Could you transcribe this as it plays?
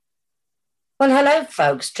Well, hello,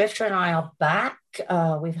 folks. Drifter and I are back.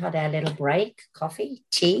 We've had our little break, coffee,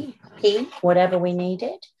 tea, whatever we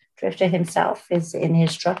needed. Drifter himself is in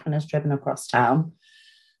his truck and has driven across town.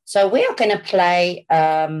 So we are going to play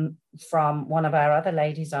from one of our other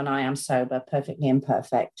ladies on I Am Sober, Perfectly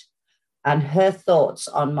Imperfect, and her thoughts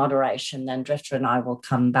on moderation. Then Drifter and I will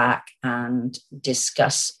come back and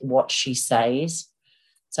discuss what she says.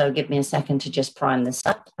 So give me a second to just prime this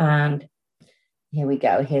up. And here we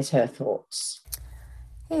go. Here's her thoughts.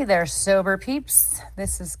 Hey there, sober peeps.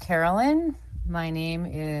 This is Carolyn. My name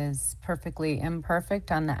is Perfectly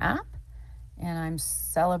Imperfect on the app, and I'm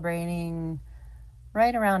celebrating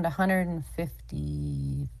right around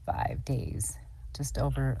 155 days, just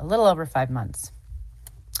over a little over 5 months.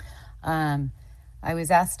 I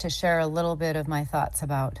was asked to share a little bit of my thoughts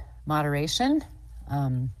about moderation.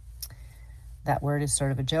 That word is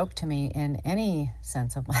sort of a joke to me in any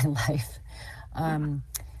sense of my life.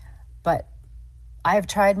 But I've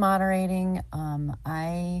tried moderating.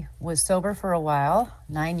 I was sober for a while,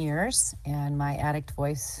 9 years, and my addict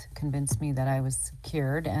voice convinced me that I was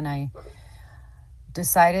cured, and I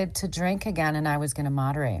decided to drink again, and I was going to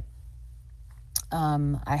moderate.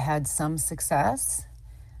 I had some success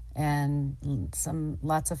and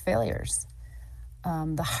lots of failures.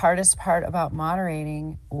 The hardest part about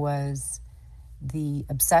moderating was the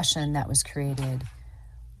obsession that was created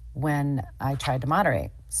when I tried to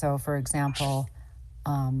moderate. So, for example,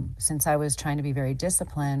 since I was trying to be very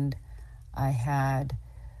disciplined, I had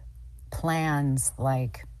plans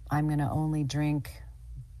like I'm going to only drink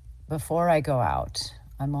before I go out.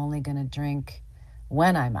 I'm only going to drink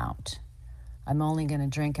when I'm out. I'm only going to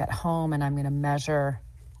drink at home, and I'm going to measure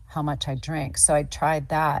how much I drink. So I tried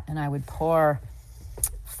that, and I would pour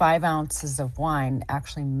 5 ounces of wine,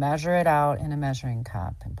 actually measure it out in a measuring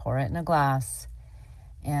cup and pour it in a glass,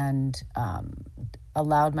 and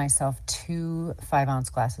allowed myself 2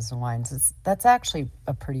 5-ounce glasses of wine. So that's actually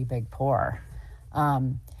a pretty big pour.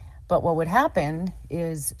 But what would happen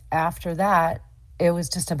is after that, it was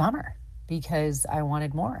just a bummer because I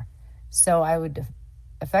wanted more. So I would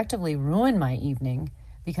effectively ruin my evening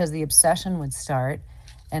because the obsession would start,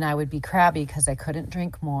 and I would be crabby because I couldn't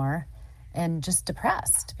drink more, and just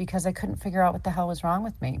depressed because I couldn't figure out what the hell was wrong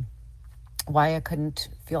with me, why I couldn't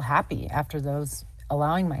feel happy after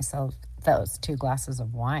allowing myself those 2 glasses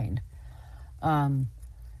of wine. And,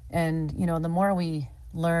 the more we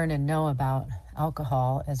learn and know about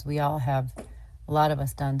alcohol, as we all have, a lot of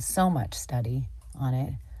us done so much study on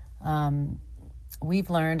it,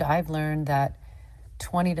 I've learned that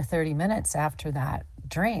 20 to 30 minutes after that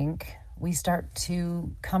drink, we start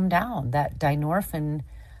to come down. That dynorphin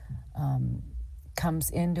comes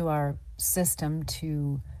into our system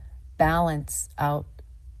to balance out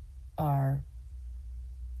our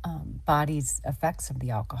body's effects of the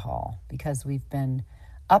alcohol, because we've been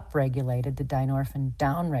upregulated. The dynorphin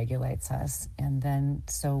downregulates us, and then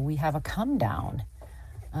so we have a come down.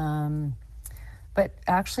 But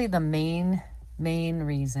actually, the main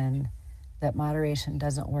reason that moderation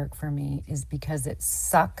doesn't work for me is because it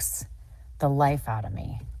sucks the life out of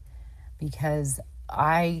me, because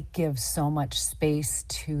I give so much space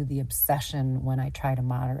to the obsession when I try to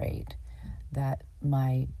moderate that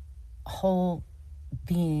my whole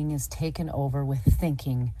being is taken over with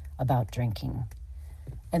thinking about drinking.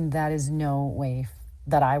 And that is no way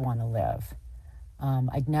that I want to live.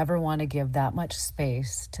 I'd never want to give that much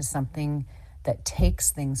space to something that takes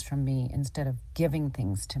things from me instead of giving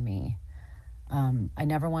things to me. I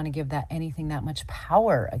never want to give anything that much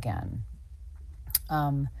power again.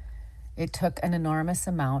 It took an enormous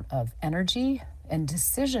amount of energy and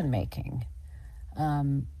decision making.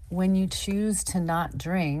 When you choose to not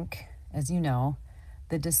drink, as you know,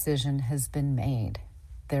 the decision has been made.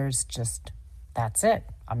 That's it.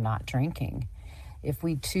 I'm not drinking. If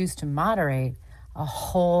we choose to moderate, a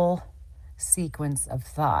whole sequence of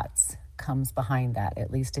thoughts comes behind that.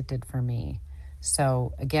 At least it did for me.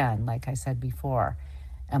 So again, like I said before,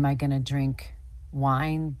 am I going to drink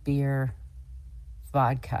wine, beer,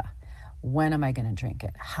 vodka? When am I going to drink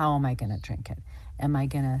it? How am I going to drink it? Am I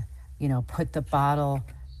going to, put the bottle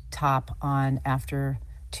top on after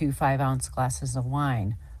 2 5-ounce glasses of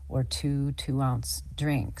wine or 2 2-ounce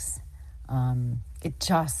drinks? It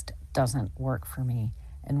just doesn't work for me.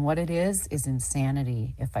 And what it is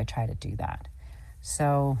insanity if I try to do that.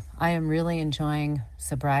 So I am really enjoying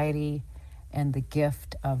sobriety and the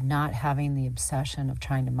gift of not having the obsession of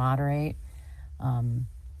trying to moderate,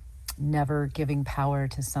 never giving power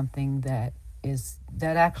to something that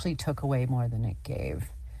actually took away more than it gave.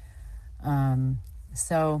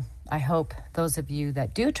 So I hope those of you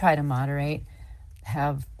that do try to moderate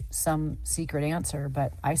have some secret answer,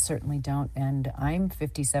 but I certainly don't. And I'm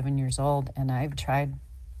 57 years old, and I've tried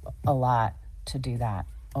a lot to do that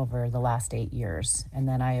over the last 8 years. And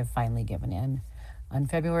then I have finally given in. On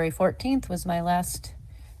February 14th was my last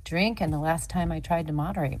drink and the last time I tried to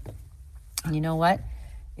moderate. And you know what?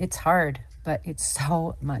 It's hard, but it's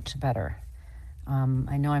so much better.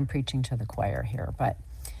 I know I'm preaching to the choir here, but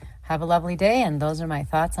have a lovely day. And those are my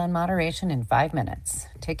thoughts on moderation in 5 minutes.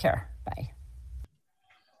 Take care. Bye.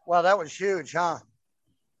 Well, that was huge, huh?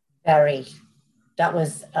 Very. That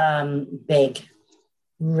was big,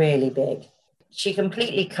 really big. She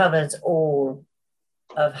completely covers all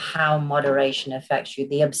of how moderation affects you,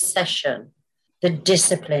 the obsession, the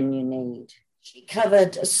discipline you need. She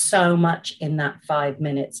covered so much in that 5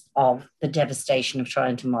 minutes of the devastation of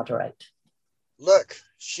trying to moderate. Look,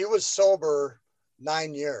 she was sober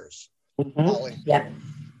 9 years, Holly. Yeah.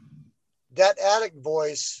 That addict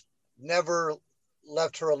voice never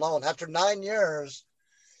left her alone. After 9 years,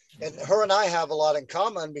 and her and I have a lot in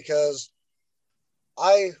common because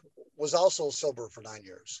I was also sober for 9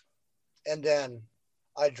 years. And then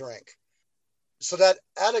I drank. So that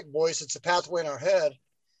addict voice, it's a pathway in our head.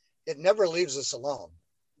 It never leaves us alone.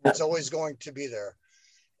 It's always going to be there.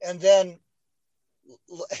 And then,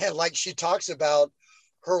 like she talks about,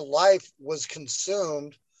 her life was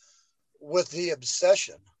consumed with the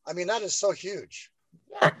obsession. I mean, that is so huge.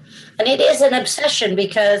 Yeah. And it is an obsession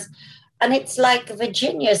because, and it's like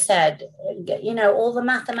Virginia said, you know, all the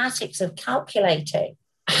mathematics of calculating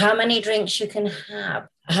how many drinks you can have,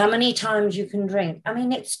 how many times you can drink. I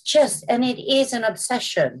mean, it's just, and it is an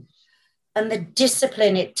obsession. And the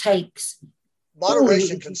discipline it takes.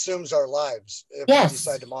 Moderation consumes our lives if we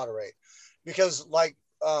decide to moderate. Because like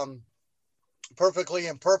Perfectly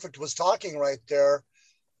Imperfect was talking right there,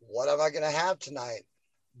 what am I going to have tonight?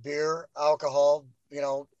 Beer, alcohol, you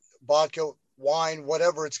know, vodka, wine,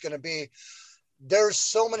 whatever it's going to be. There's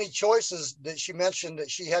so many choices that she mentioned that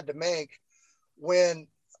she had to make when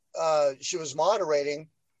she was moderating.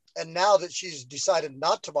 And now that she's decided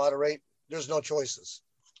not to moderate, there's no choices.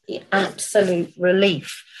 Absolute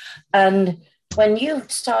relief. And when you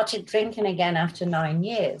started drinking again after 9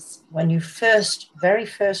 years, when you very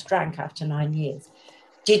first drank after 9 years,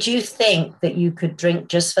 did you think that you could drink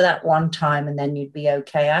just for that one time and then you'd be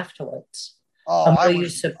okay afterwards? Oh,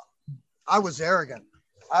 I was arrogant.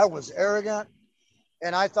 I was arrogant,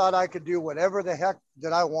 and I thought I could do whatever the heck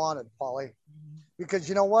that I wanted, Polly. Because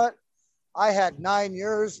you know what? I had 9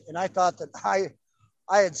 years, and I thought that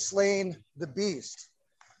I had slain the beast,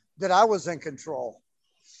 that I was in control.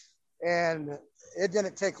 And it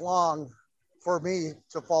didn't take long for me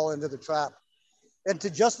to fall into the trap and to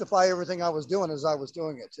justify everything I was doing as I was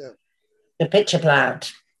doing it too. The pitcher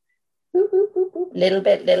plant. Little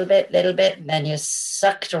bit, and then you're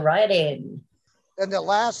sucked right in. And the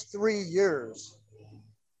last 3 years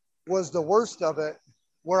was the worst of it,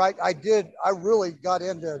 where I really got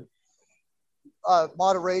into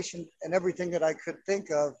moderation and everything that I could think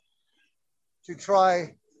of to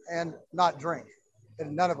try and not drink,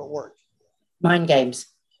 and none of it worked. Mind games.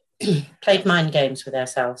 Played mind games with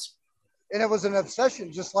ourselves. And it was an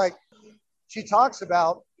obsession, just like she talks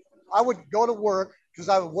about. I would go to work because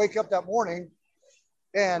I would wake up that morning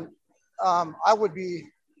and I would be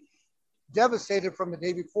devastated from the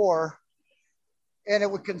day before, and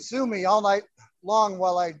it would consume me all night long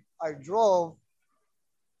while I drove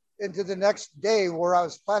into the next day, where I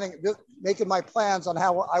was making my plans on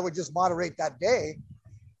how I would just moderate that day.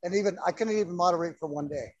 And even I couldn't even moderate for one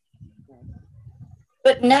day.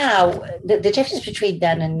 But now, the difference between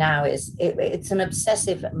then and now is it's an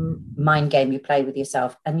obsessive mind game you play with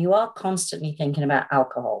yourself, and you are constantly thinking about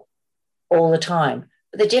alcohol all the time.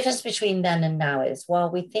 But the difference between then and now is, while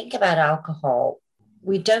we think about alcohol,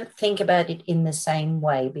 we don't think about it in the same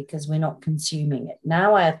way because we're not consuming it.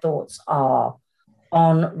 Now our thoughts are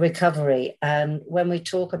on recovery. And when we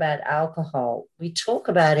talk about alcohol, we talk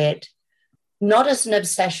about it not as an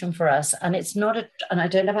obsession for us. And it's not and I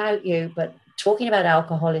don't know about you, but talking about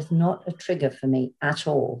alcohol is not a trigger for me at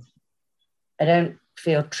all. I don't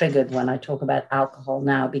feel triggered when I talk about alcohol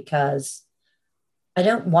now because I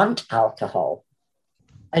don't want alcohol.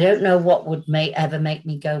 I don't know what would ever make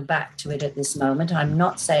me go back to it at this moment. I'm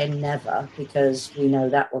not saying never, because we know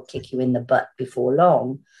that will kick you in the butt before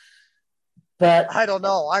long. But I don't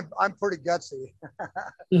know. I'm pretty gutsy.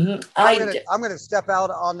 I'm gonna step out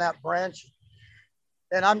on that branch,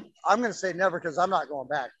 and I'm gonna say never, because I'm not going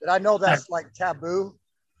back. But I know that's like taboo.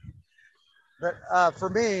 But for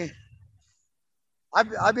me,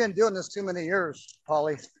 I've been doing this too many years,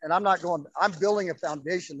 Polly, and I'm not going. I'm building a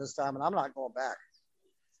foundation this time, and I'm not going back.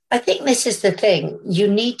 I think this is the thing. You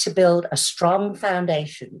need to build a strong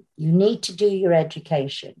foundation. You need to do your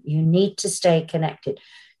education. You need to stay connected.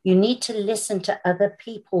 You need to listen to other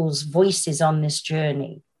people's voices on this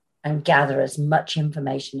journey and gather as much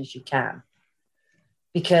information as you can,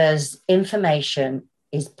 because information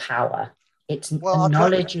is power.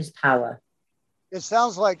 Knowledge is power. It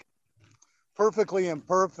sounds like Perfectly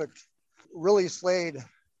Imperfect really slayed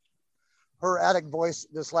her addict voice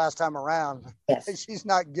this last time around. Yes. She's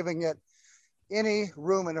not giving it any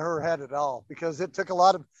room in her head at all, because it took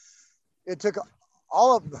all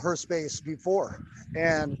of her space before.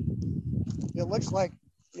 And it looks like,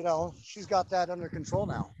 she's got that under control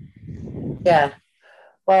now. Yeah.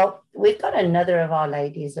 Well, we've got another of our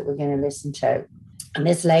ladies that we're going to listen to. And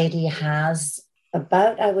this lady has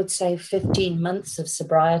about, I would say, 15 months of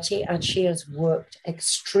sobriety, and she has worked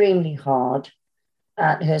extremely hard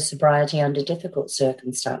at her sobriety under difficult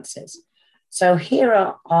circumstances. So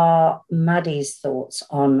here are Maddie's thoughts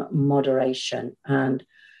on moderation, and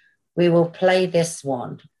we will play this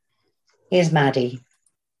one. Here's Maddie.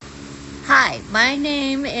 Hi, my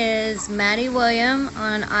name is Maddie William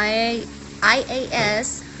on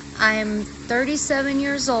IAS. I'm 37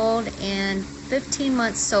 years old and 15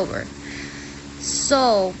 months sober.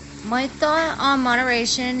 So my thought on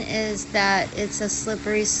moderation is that it's a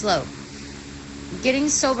slippery slope. Getting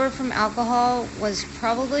sober from alcohol was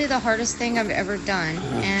probably the hardest thing I've ever done.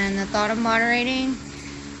 And the thought of moderating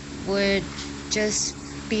would just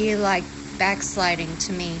be like backsliding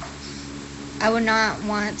to me. I would not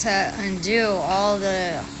want to undo all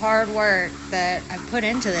the hard work that I put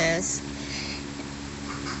into this.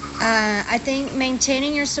 I think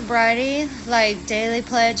maintaining your sobriety, like daily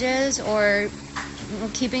pledges or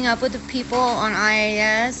keeping up with the people on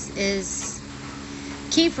IAS, is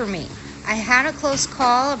key for me. I had a close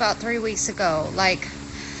call about 3 weeks ago, like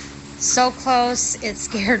so close it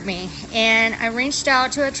scared me. And I reached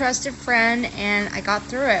out to a trusted friend and I got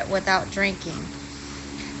through it without drinking.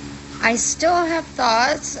 I still have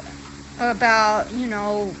thoughts about,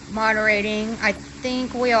 moderating. I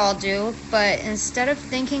think we all do, but instead of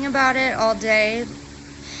thinking about it all day,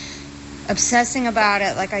 obsessing about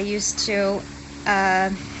it like I used to,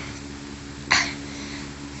 I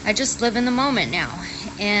just live in the moment now.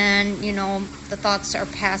 And, the thoughts are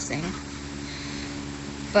passing.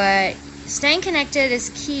 But staying connected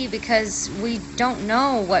is key, because we don't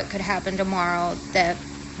know what could happen tomorrow that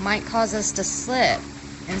might cause us to slip.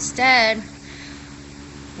 Instead,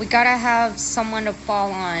 we gotta have someone to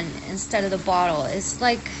fall on instead of the bottle. It's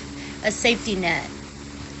like a safety net.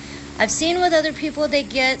 I've seen with other people, they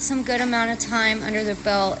get some good amount of time under their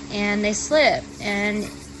belt and they slip, and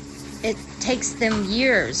it takes them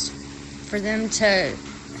years for them to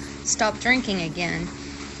stop drinking again.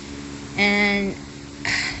 And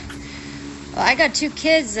I got 2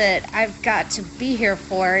 kids that I've got to be here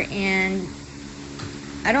for, and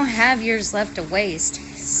I don't have years left to waste.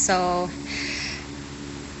 So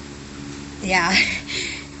yeah.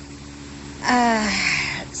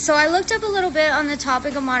 So I looked up a little bit on the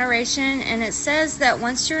topic of moderation, and it says that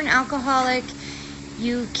once you're an alcoholic,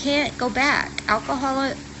 you can't go back.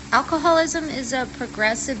 Alcoholism is a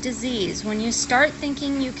progressive disease. When you start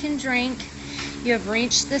thinking you can drink, you have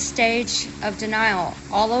reached the stage of denial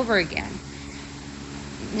all over again.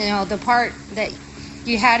 The part that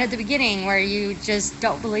you had at the beginning where you just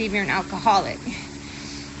don't believe you're an alcoholic.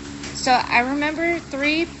 So I remember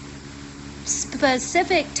 3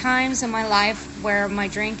 specific times in my life where my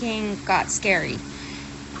drinking got scary.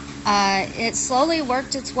 It slowly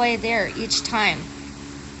worked its way there each time.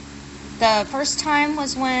 The first time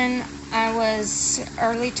was when I was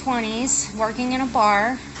early 20s working in a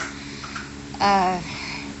bar.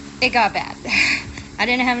 It got bad. I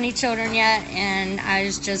didn't have any children yet, and I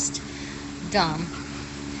was just dumb.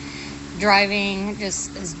 Driving,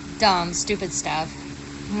 just dumb, stupid stuff.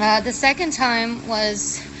 The second time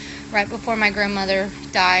was right before my grandmother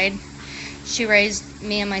died. She raised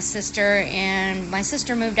me and my sister, and my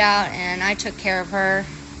sister moved out, and I took care of her.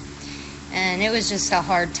 And it was just a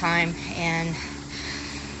hard time, and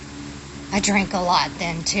I drank a lot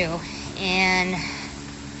then too. And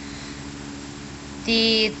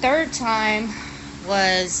the third time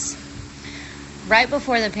was right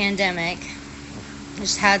before the pandemic.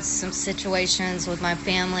 Just had some situations with my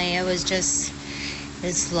family.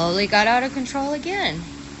 It slowly got out of control again.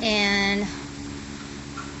 And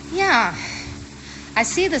yeah, I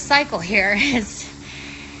see the cycle here.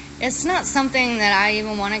 It's not something that I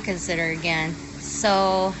even want to consider again.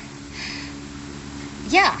 So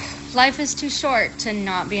yeah, life is too short to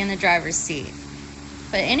not be in the driver's seat.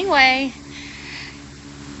 But anyway,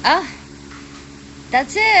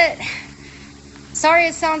 that's it. Sorry,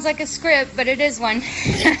 it sounds like a script, but it is one.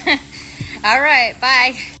 All right,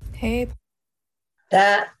 bye. Hey.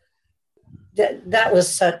 That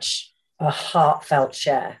was such a heartfelt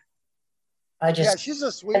share. Yeah, she's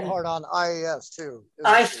a sweetheart on IAS too.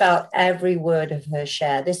 I felt every word of her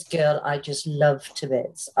share. This girl, I just love to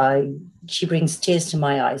bits. She brings tears to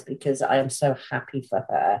my eyes because I am so happy for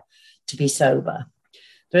her to be sober.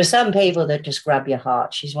 There are some people that just grab your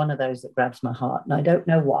heart. She's one of those that grabs my heart, and I don't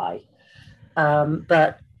know why.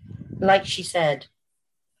 But like she said,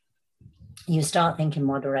 you start thinking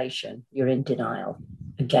moderation, you're in denial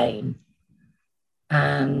again.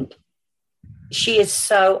 And she is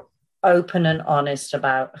so open and honest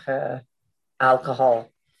about her alcohol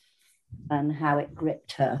and how it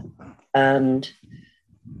gripped her. And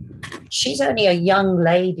she's only a young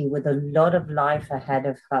lady with a lot of life ahead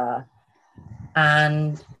of her.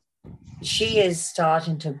 And she is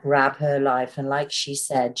starting to grab her life. And like she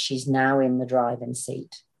said, she's now in the driving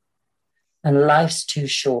seat. And life's too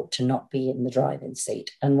short to not be in the driving seat.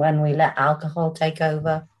 And when we let alcohol take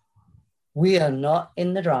over, we are not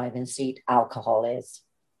in the driving seat. Alcohol is.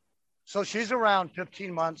 So she's around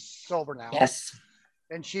 15 months sober now. Yes.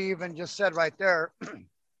 And she even just said right there,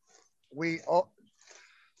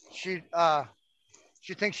 she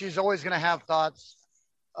thinks she's always going to have thoughts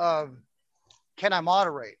of, can I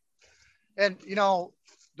moderate? And, you know,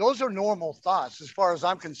 those are normal thoughts as far as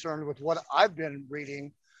I'm concerned with what I've been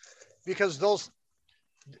reading, because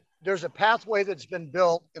there's a pathway that's been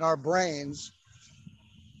built in our brains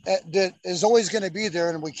that is always going to be there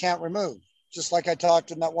and we can't remove. Just like I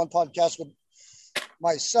talked in that one podcast with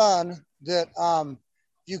my son, that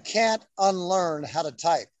you can't unlearn how to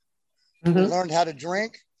type. Mm-hmm. We learned how to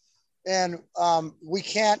drink, and we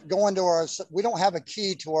can't go into we don't have a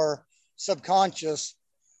key to our subconscious.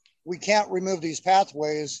 We can't remove these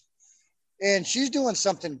pathways. And she's doing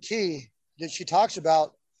something key that she talks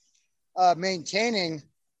about, maintaining,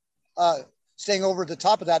 staying over the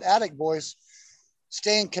top of that addict voice,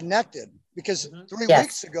 staying connected. Because 3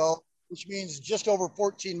 weeks ago, which means just over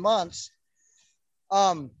 14 months,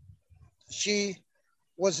 she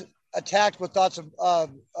was attacked with thoughts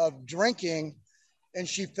of drinking, and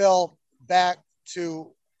she fell back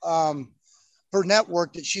to her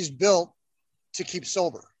network that she's built to keep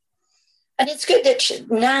sober. And it's good that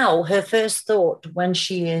now her first thought when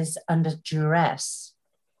she is under duress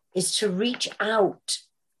is to reach out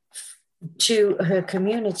to her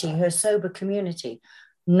community, her sober community,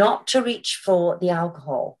 not to reach for the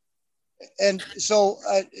alcohol. And so,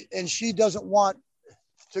 and she doesn't want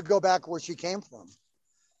to go back where she came from.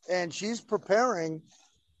 And she's preparing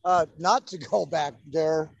not to go back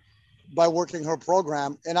there by working her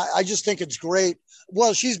program. And I just think it's great.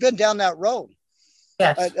 Well, she's been down that road.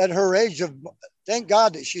 Yes. At her age of, thank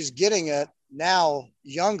God that she's getting it now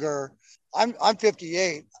younger. I'm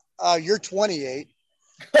 58. You're 28.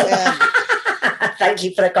 And thank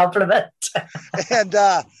you for the compliment. And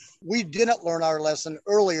we didn't learn our lesson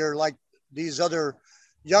earlier, like these other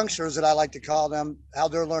youngsters that I like to call them, how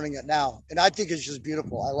they're learning it now. And I think it's just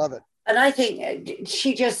beautiful. I love it. And I think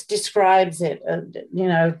she just describes it,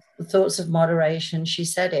 thoughts of moderation. She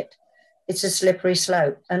said it. It's a slippery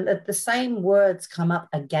slope. And the same words come up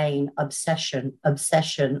again: obsession,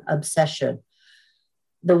 obsession, obsession.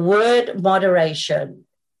 The word moderation,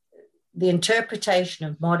 the interpretation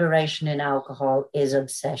of moderation in alcohol is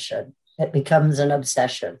obsession. It becomes an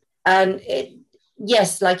obsession. And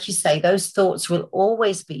yes, like you say, those thoughts will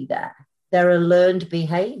always be there. They're a learned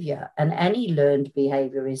behavior, and any learned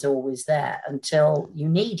behavior is always there until you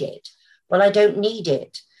need it. Well, I don't need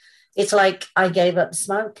it. It's like I gave up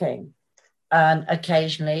smoking, and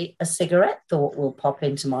occasionally a cigarette thought will pop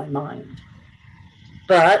into my mind.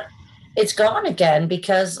 But it's gone again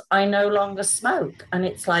because I no longer smoke. And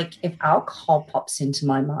it's like if alcohol pops into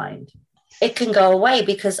my mind, it can go away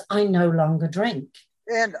because I no longer drink.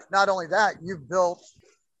 And not only that, you've built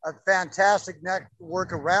a fantastic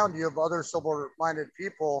network around you of other sober-minded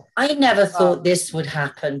people. I never thought this would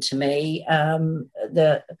happen to me.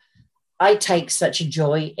 I take such a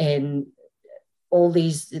joy in all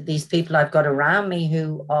these people I've got around me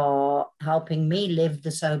who are helping me live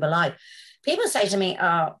the sober life. People say to me,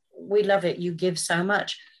 we love it, you give so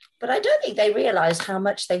much. But I don't think they realize how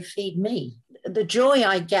much they feed me. The joy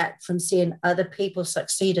I get from seeing other people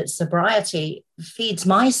succeed at sobriety feeds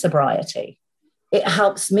my sobriety. It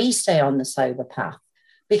helps me stay on the sober path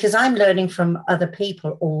because I'm learning from other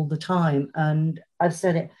people all the time. And I've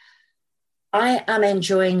said it, I am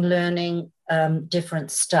enjoying learning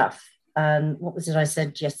different stuff. And what was it I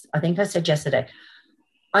said? I think I said yesterday,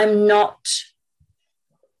 I'm not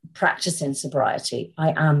practicing sobriety.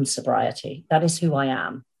 I am sobriety. That is who I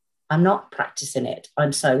am. I'm not practicing it.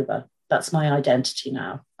 I'm sober. That's my identity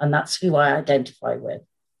now. And that's who I identify with.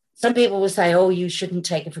 Some people will say, oh, you shouldn't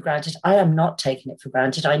take it for granted. I am not taking it for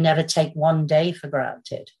granted. I never take one day for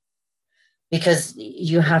granted, because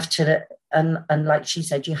you have to, and like she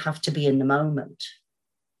said, you have to be in the moment,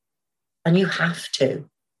 and you have to.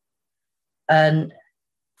 And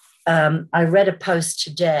I read a post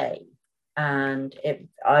today, and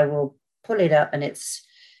I will pull it up, and it's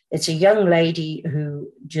a young lady who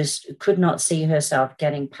just could not see herself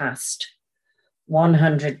getting past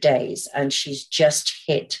 100 days, and she's just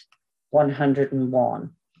hit 101.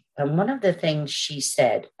 And one of the things she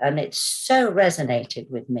said, and it so resonated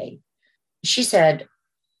with me, she said,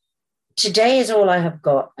 today is all I have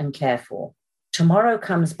got and care for. Tomorrow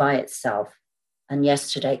comes by itself, and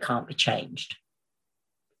yesterday can't be changed.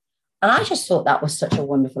 And I just thought that was such a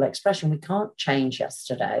wonderful expression. We can't change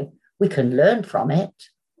yesterday. We can learn from it.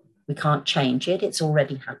 We can't change it. It's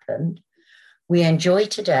already happened. We enjoy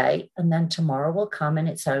today, and then tomorrow will come in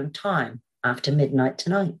its own time after midnight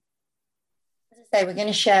tonight. As I say, we're going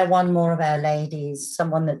to share one more of our ladies,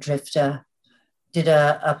 someone that Drifter did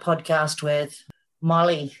a podcast with,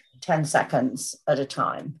 Molly, 10 seconds at a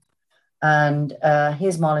time. And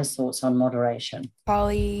here's Molly's thoughts on moderation.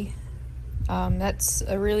 Polly, that's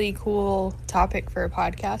a really cool topic for a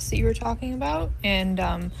podcast that you were talking about. And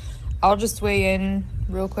I'll just weigh in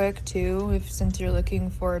real quick too, since you're looking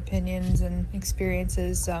for opinions and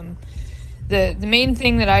experiences. The main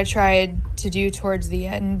thing that I tried to do towards the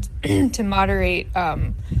end to moderate,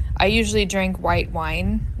 I usually drink white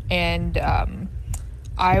wine, and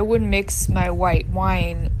I would mix my white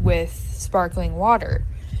wine with sparkling water,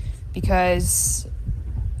 because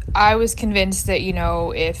I was convinced that,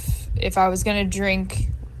 if I was going to drink,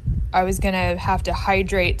 I was going to have to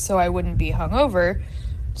hydrate so I wouldn't be hungover.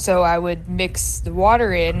 So I would mix the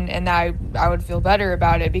water in, and I would feel better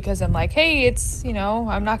about it, because I'm like, hey, it's,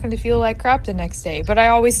 I'm not going to feel like crap the next day. But I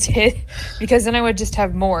always did, because then I would just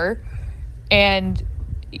have more. And,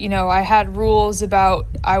 I had rules about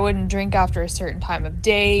I wouldn't drink after a certain time of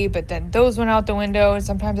day, but then those went out the window, and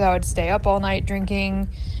sometimes I would stay up all night drinking.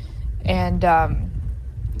 And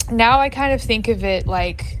now I kind of think of it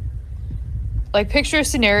like picture a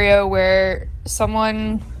scenario where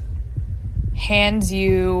someone hands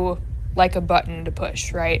you like a button to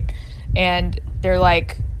push, right? And they're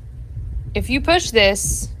like, if you push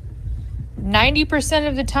this, 90%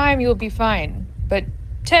 of the time you'll be fine, but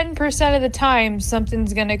 10% of the time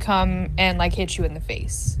something's gonna come and like hit you in the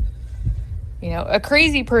face. A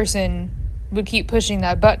crazy person would keep pushing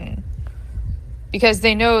that button because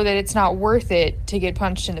they know that it's not worth it to get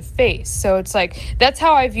punched in the face. So it's like, that's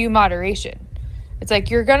how I view moderation. It's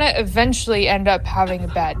like, you're going to eventually end up having a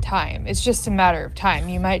bad time. It's just a matter of time.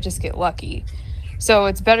 You might just get lucky. So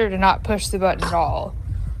it's better to not push the button at all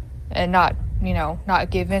and not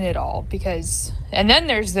give in at all, because, and then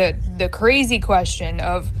there's the crazy question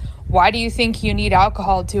of, why do you think you need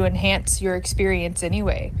alcohol to enhance your experience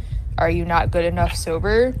anyway? Are you not good enough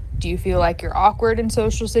sober? Do you feel like you're awkward in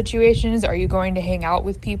social situations? Are you going to hang out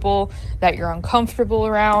with people that you're uncomfortable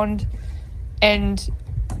around? And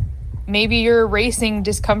maybe you're erasing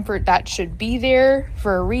discomfort that should be there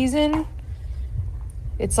for a reason.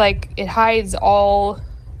 It's like it hides all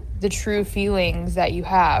the true feelings that you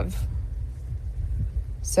have.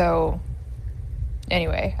 So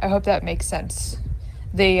anyway, I hope that makes sense.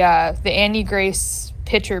 The Annie Grace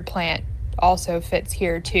pitcher plant also fits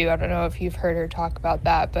here too. I don't know if you've heard her talk about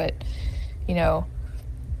that, but no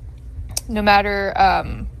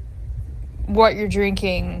matter what you're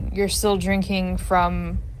drinking, you're still drinking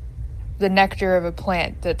from the nectar of a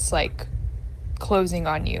plant that's like closing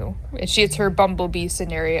on you. It's her bumblebee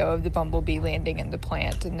scenario of the bumblebee landing in the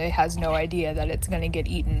plant, and it has no idea that it's going to get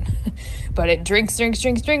eaten. But it drinks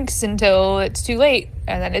until it's too late,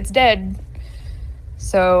 and then it's dead.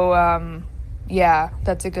 So yeah,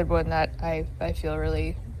 that's a good one that I feel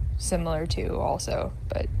really similar to also.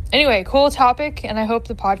 But anyway, cool topic, and I hope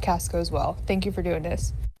the podcast goes well. Thank you for doing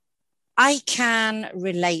this. I can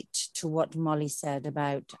relate to what Molly said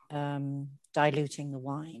about diluting the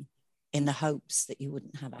wine in the hopes that you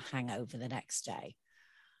wouldn't have a hangover the next day.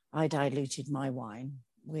 I diluted my wine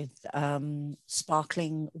with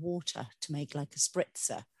sparkling water to make like a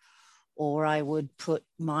spritzer, or I would put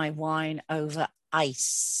my wine over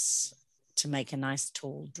ice to make a nice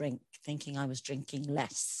tall drink, thinking I was drinking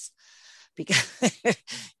less.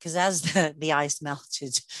 Because as the ice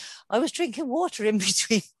melted, I was drinking water in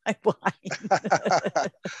between my wine.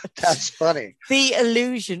 That's funny. The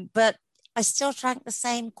illusion, but I still drank the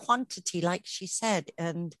same quantity, like she said.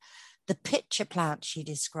 And the pitcher plant she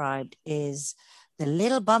described is the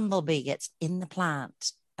little bumblebee gets in the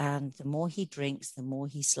plant And the more he drinks, the more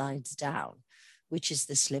he slides down, which is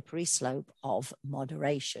the slippery slope of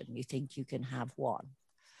moderation. You think you can have one.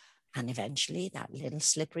 And eventually that little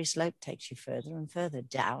slippery slope takes you further and further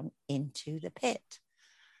down into the pit.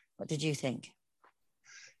 What did you think?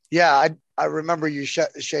 Yeah, I remember you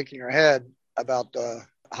shaking your head about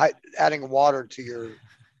adding water to your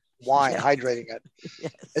wine, hydrating it.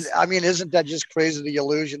 Yes. I mean, isn't that just crazy, the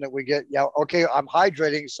illusion that we get? Yeah, okay, I'm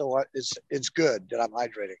hydrating, so it's good that I'm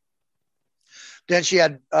hydrating. Then she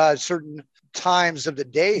had certain times of the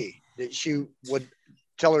day that she would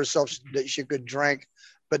tell herself that she could drink,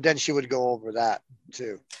 but then she would go over that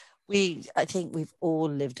too. I think we've all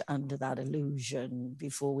lived under that illusion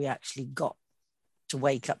before we actually got to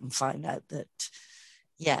wake up and find out that,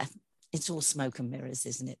 yeah, it's all smoke and mirrors,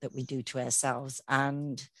 isn't it, that we do to ourselves.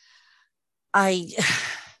 And I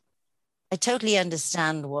totally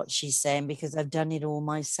understand what she's saying, because I've done it all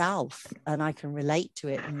myself and I can relate to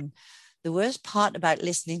it. And the worst part about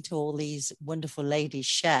listening to all these wonderful ladies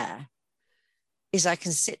share is I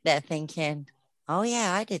can sit there thinking, oh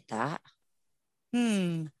yeah, I did that.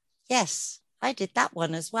 Yes, I did that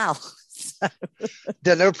one as well.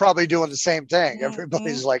 Then they're probably doing the same thing.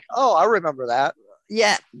 Everybody's like, oh, I remember that.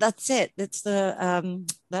 Yeah, that's it. It's the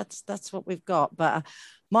that's what we've got. But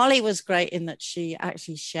Molly was great in that she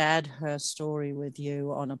actually shared her story with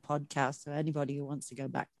you on a podcast. So anybody who wants to go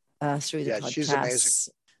back through the podcast, she's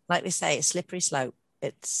amazing. Like they say, it's slippery slope.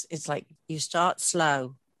 It's like you start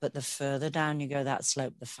slow, but the further down you go that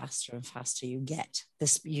slope, the faster and faster you get.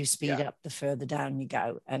 You speed up the further down you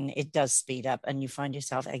go, and it does speed up, and you find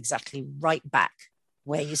yourself exactly right back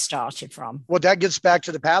where you started from. Well, that gets back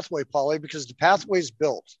to the pathway, Polly, because the pathway is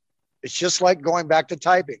built. It's just like going back to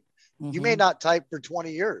typing. Mm-hmm. You may not type for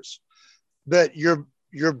 20 years, but your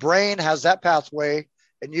brain has that pathway,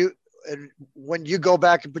 and when you go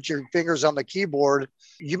back and put your fingers on the keyboard,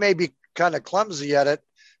 you may be kind of clumsy at it,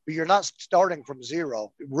 but you're not starting from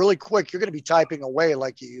zero. Really quick, you're going to be typing away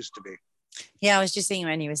like you used to be. Yeah, I was just thinking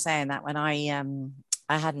when you were saying that, when I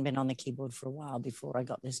hadn't been on the keyboard for a while before I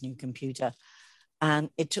got this new computer.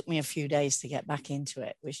 And it took me a few days to get back into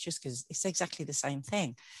it, which just because it's exactly the same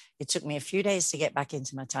thing. It took me a few days to get back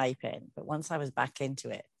into my typing. But once I was back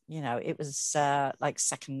into it, it was like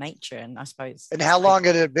second nature. And I suppose. And how long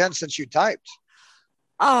had it been since you typed?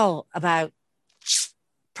 Oh, about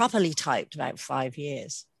properly typed about 5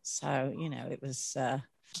 years. So, it was.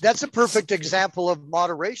 That's a perfect example of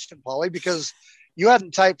moderation, Polly, because you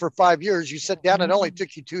hadn't typed for 5 years. You sat down, it only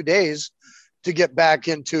took you 2 days to get back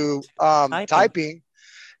into typing.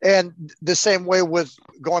 And the same way with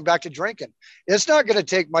going back to drinking. It's not going to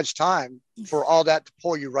take much time for all that to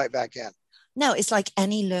pull you right back in. No, it's like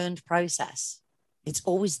any learned process. It's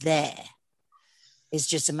always there. It's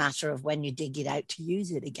just a matter of when you dig it out to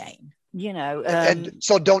use it again. And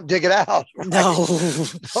so don't dig it out. Right? No,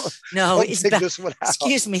 don't dig this one out.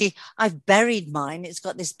 Excuse me, I've buried mine. It's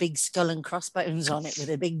got this big skull and crossbones on it with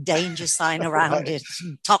a big danger sign around it.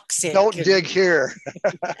 Toxic. Don't dig here.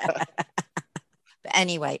 But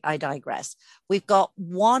anyway, I digress. We've got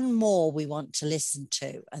one more we want to listen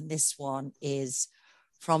to, and this one is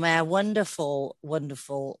from our wonderful,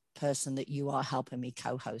 wonderful person that you are helping me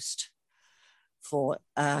co-host for,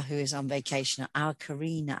 who is on vacation, our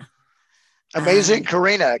Corinna. Amazing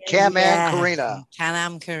Corinna, Can-Am Corinna.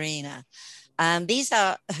 Can-Am Corinna. These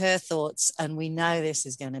are her thoughts, and we know this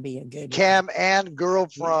is going to be a good Can-Am girl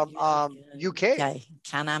from UK.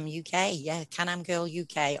 Can-Am UK, yeah, Can-Am Girl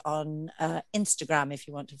UK on Instagram if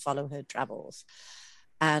you want to follow her travels.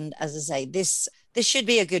 And as I say, this should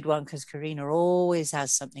be a good one because Corinna always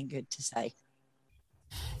has something good to say.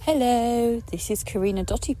 Hello, this is Corinna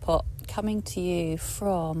Dottipot coming to you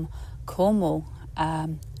from Cornwall. A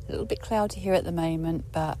little bit cloudy here at the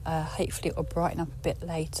moment, but hopefully it will brighten up a bit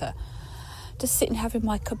later. Just sitting having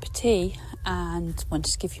my cup of tea and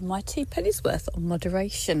wanted to give you my 2 pennies worth on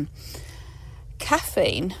moderation.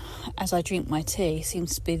 Caffeine, as I drink my tea,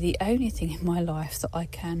 seems to be the only thing in my life that I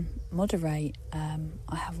can moderate.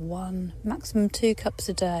 I have 1, maximum 2 cups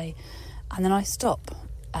a day, and then I stop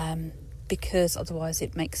because otherwise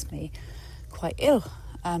it makes me quite ill.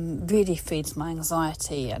 Really feeds my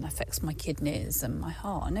anxiety and affects my kidneys and my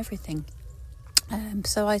heart and everything.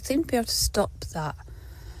 So I seem to be able to stop that.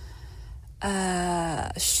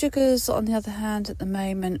 Sugars, on the other hand, at the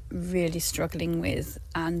moment, really struggling with,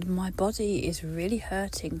 and my body is really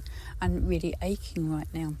hurting and really aching right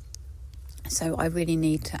now. So I really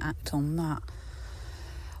need to act on that.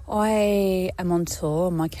 I am on tour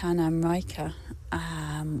on my Can-Am Riker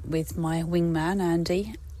with my wingman,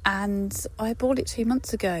 Andy. And I bought it 2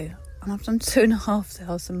 months ago, and I've done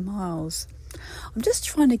 2,500 miles. I'm just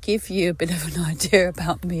trying to give you a bit of an idea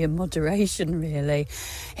about me and moderation, really.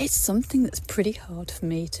 It's something that's pretty hard for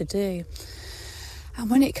me to do. And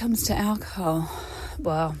when it comes to alcohol,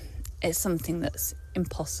 well, it's something that's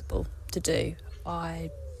impossible to do. I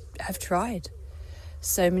have tried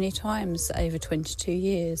so many times over 22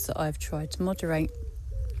 years that I've tried to moderate.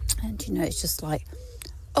 And, it's just like,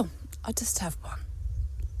 oh, I just have one.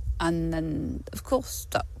 And then, of course,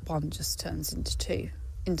 that one just turns into two,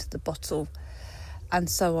 into the bottle, and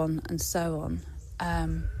so on and so on.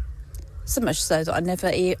 So much so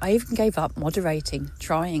that I even gave up moderating,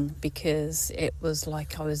 trying, because it was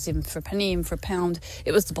like I was in for a penny, in for a pound.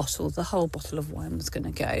 It was the whole bottle of wine was going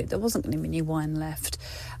to go. There wasn't going to be any wine left.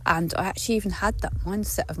 And I actually even had that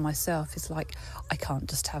mindset of myself. It's like, I can't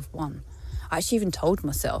just have one. I actually even told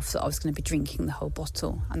myself that I was going to be drinking the whole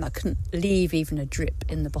bottle and I couldn't leave even a drip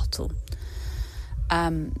in the bottle.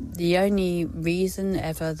 The only reason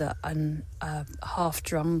ever that a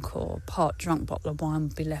half-drunk or part-drunk bottle of wine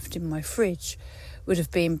would be left in my fridge would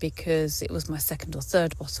have been because it was my second or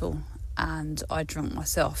third bottle and I drunk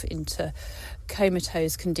myself into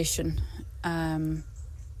comatose condition. That's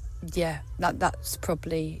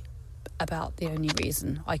probably about the only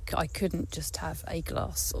reason. I couldn't just have a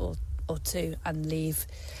glass or two and leave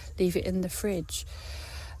it in the fridge.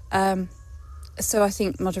 So I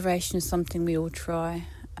think moderation is something we all try.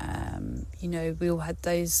 We all had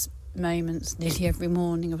those moments nearly every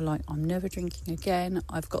morning of like, I'm never drinking again,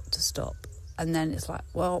 I've got to stop. And then it's like,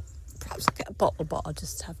 well, perhaps I'll get a bottle, but I'll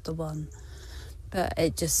just have the one. But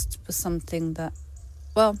it just was something that,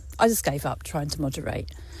 well, I just gave up trying to moderate.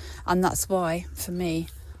 And that's why, for me,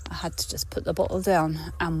 I had to just put the bottle down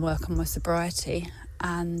and work on my sobriety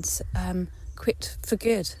and quit for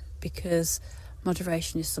good, because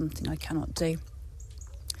moderation is something I cannot do.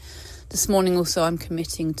 This morning also I'm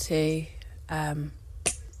committing to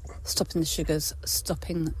stopping the sugars,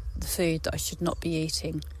 stopping the food that I should not be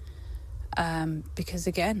eating, because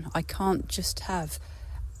again, I can't just have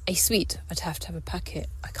a sweet, I'd have to have a packet.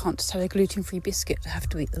 I can't just have a gluten-free biscuit, I have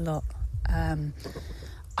to eat the lot.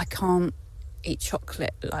 I can't eat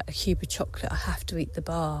chocolate, like a cube of chocolate, I have to eat the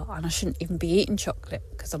bar, and I shouldn't even be eating chocolate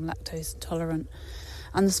because I'm lactose intolerant.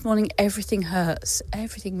 And this morning everything hurts,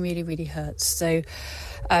 everything really, really hurts. So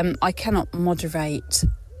I cannot moderate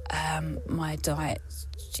my diet,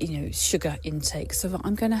 sugar intake, so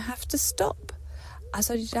I'm going to have to stop,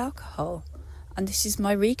 as I did alcohol. And this is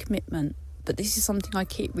my recommitment, but this is something I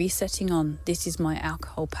keep resetting on. This is my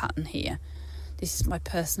alcohol pattern here. This is my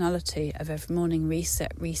personality of every morning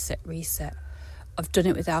reset, reset, reset. I've done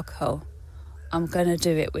it with alcohol. I'm going to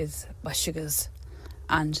do it with my sugars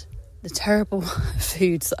and the terrible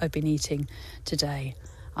foods that I've been eating today.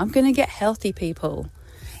 I'm going to get healthy, people.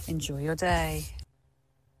 Enjoy your day.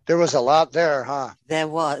 There was a lot there, huh? There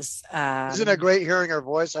was. Isn't it great hearing her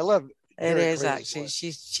voice? I love it. Is actually. Voice.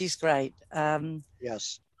 She's great.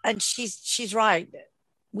 Yes. And she's right.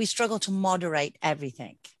 We struggle to moderate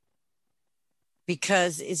everything,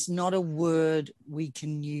 because it's not a word we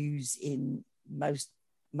can use in most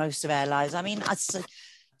of our lives. I mean,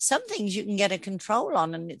 some things you can get a control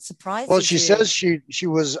on, and it surprises you. Well, she says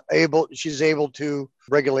she's able to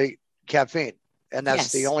regulate caffeine, and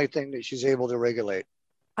that's the only thing that she's able to regulate.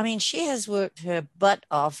 I mean, she has worked her butt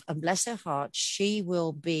off, and bless her heart, she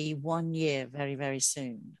will be 1 year very, very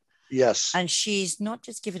soon. Yes. And she's not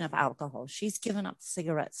just given up alcohol, she's given up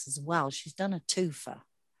cigarettes as well. She's done a twofer,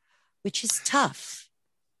 which is tough.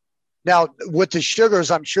 Now, with the sugars,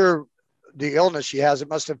 I'm sure the illness she has, it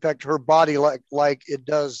must affect her body like it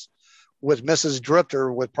does with Mrs.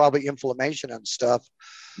 Drifter, with probably inflammation and stuff.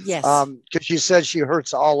 Yes. Because she said she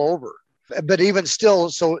hurts all over. But even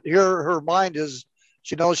still, so here her mind is,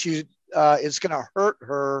 she knows it's going to hurt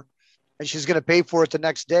her and she's going to pay for it the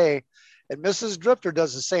next day. And Mrs. Drifter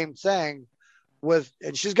does the same thing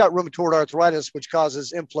and she's got rheumatoid arthritis, which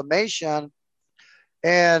causes inflammation.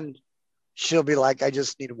 And she'll be like, I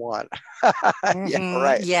just need one. Yeah,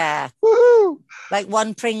 right. Yeah. Woo-hoo! Like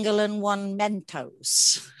one Pringle and one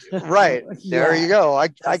Mentos. Right. There you go.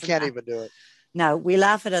 I can't even do it. No, we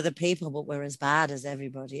laugh at other people, but we're as bad as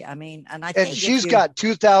everybody. I mean, and I think she's got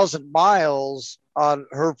 2,000 miles on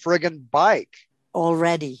her friggin' bike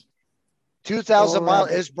already. 2,000 miles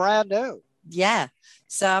is brand new. Yeah.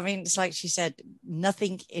 So, I mean, it's like she said,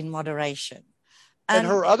 nothing in moderation. And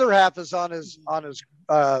her other half is on his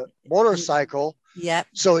motorcycle. Yep.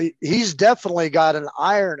 So he's definitely got an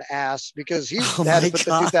iron ass, because he's had to put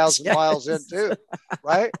the 2,000 miles in too,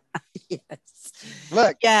 right? Yes.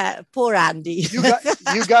 Look. Yeah. Poor Andy. you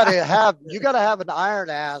got to have an iron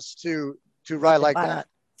ass to ride like that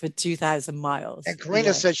for 2,000 miles. And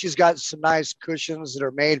Corinna said she's got some nice cushions that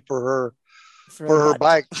are made for her for her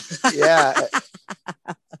bike. Yeah.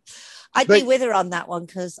 I'd be with her on that one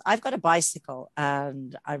because I've got a bicycle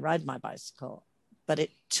and I ride my bicycle, but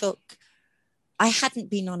I hadn't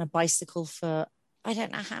been on a bicycle for I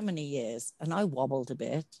don't know how many years, and I wobbled a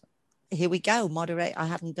bit. Here we go, moderate. I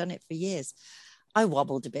hadn't done it for years. I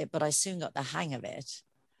wobbled a bit, but I soon got the hang of it.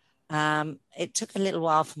 It took a little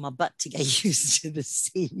while for my butt to get used to the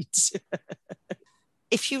seat.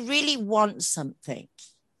 If you really want something,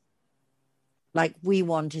 like we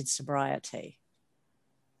wanted sobriety,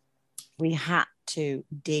 we had to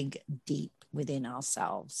dig deep within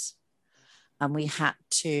ourselves, and we had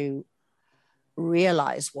to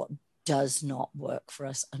realize what does not work for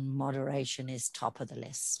us, and moderation is top of the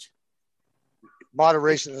list.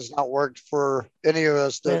 Moderation has not worked for any of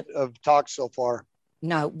us that have talked so far.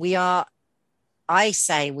 No, I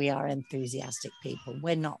say we are enthusiastic people.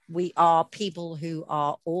 We're not. We are people who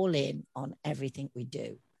are all in on everything we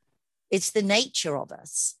do. It's the nature of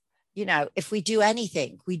us. You know, if we do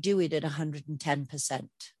anything, we do it at 110%.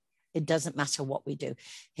 It doesn't matter what we do.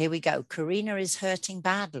 Here we go. Corinna is hurting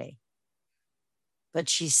badly, but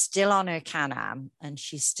she's still on her Can-Am and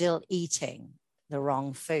she's still eating the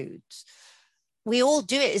wrong foods. We all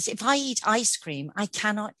do it. If I eat ice cream, I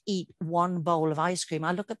cannot eat one bowl of ice cream.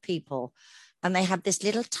 I look at people and they have this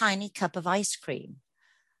little tiny cup of ice cream.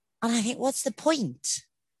 And I think, what's the point?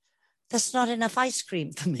 That's not enough ice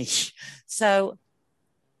cream for me. So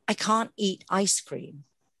I can't eat ice cream.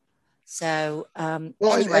 So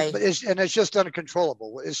anyway. It's just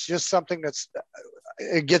uncontrollable. It's just something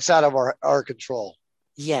it gets out of our control.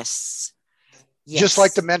 Yes. Just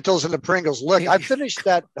like the Mentos and the Pringles. Look, I finished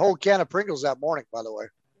that whole can of Pringles that morning, by the way.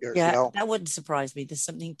 That wouldn't surprise me. There's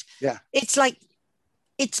something. It's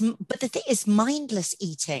but the thing is mindless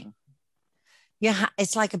eating.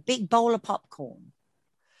 It's like a big bowl of popcorn.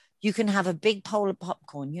 You can have a big bowl of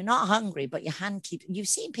popcorn. You're not hungry, but your hand you've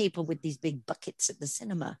seen people with these big buckets at the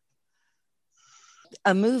cinema.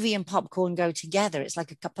 A movie and popcorn go together. It's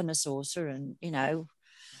like a cup and a saucer and,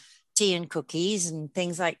 tea and cookies and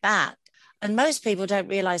things like that. And most people don't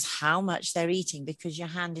realize how much they're eating because your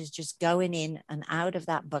hand is just going in and out of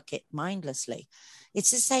that bucket mindlessly. It's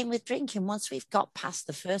the same with drinking. Once we've got past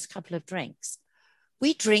the first couple of drinks,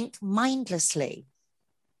 we drink mindlessly.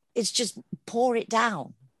 It's just pour it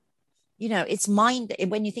down. It's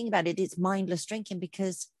when you think about it, it's mindless drinking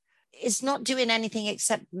because it's not doing anything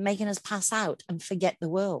except making us pass out and forget the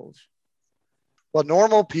world. Well,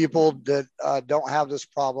 normal people that don't have this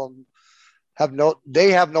problem have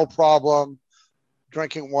no problem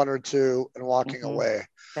drinking one or two and walking away.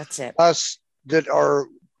 That's it. Us that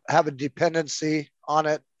have a dependency on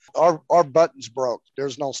it, our button's broke.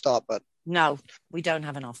 There's no stop button. No, we don't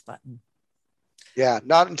have an off button. Yeah,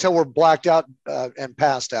 not until we're blacked out and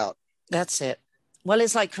passed out. That's it. Well,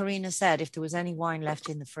 it's like Corinna said, if there was any wine left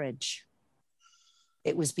in the fridge,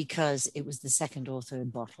 it was because it was the second or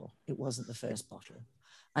third bottle. It wasn't the first bottle.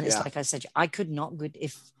 And it's like I said, I couldn't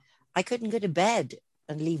go to bed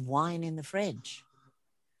and leave wine in the fridge.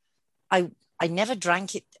 I never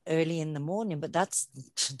drank it early in the morning, but that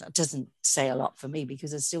doesn't say a lot for me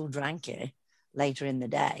because I still drank it later in the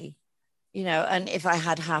day. And if I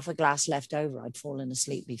had half a glass left over, I'd fallen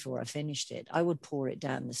asleep before I finished it. I would pour it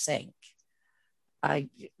down the sink.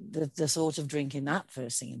 The thought of drinking that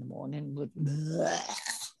first thing in the morning would,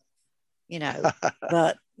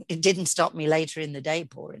 but it didn't stop me later in the day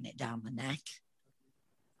pouring it down my neck.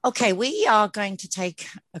 Okay, we are going to take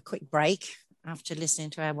a quick break after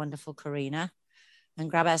listening to our wonderful Corinna and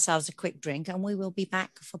grab ourselves a quick drink, and we will be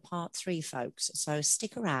back for part 3, folks. So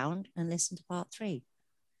stick around and listen to part 3.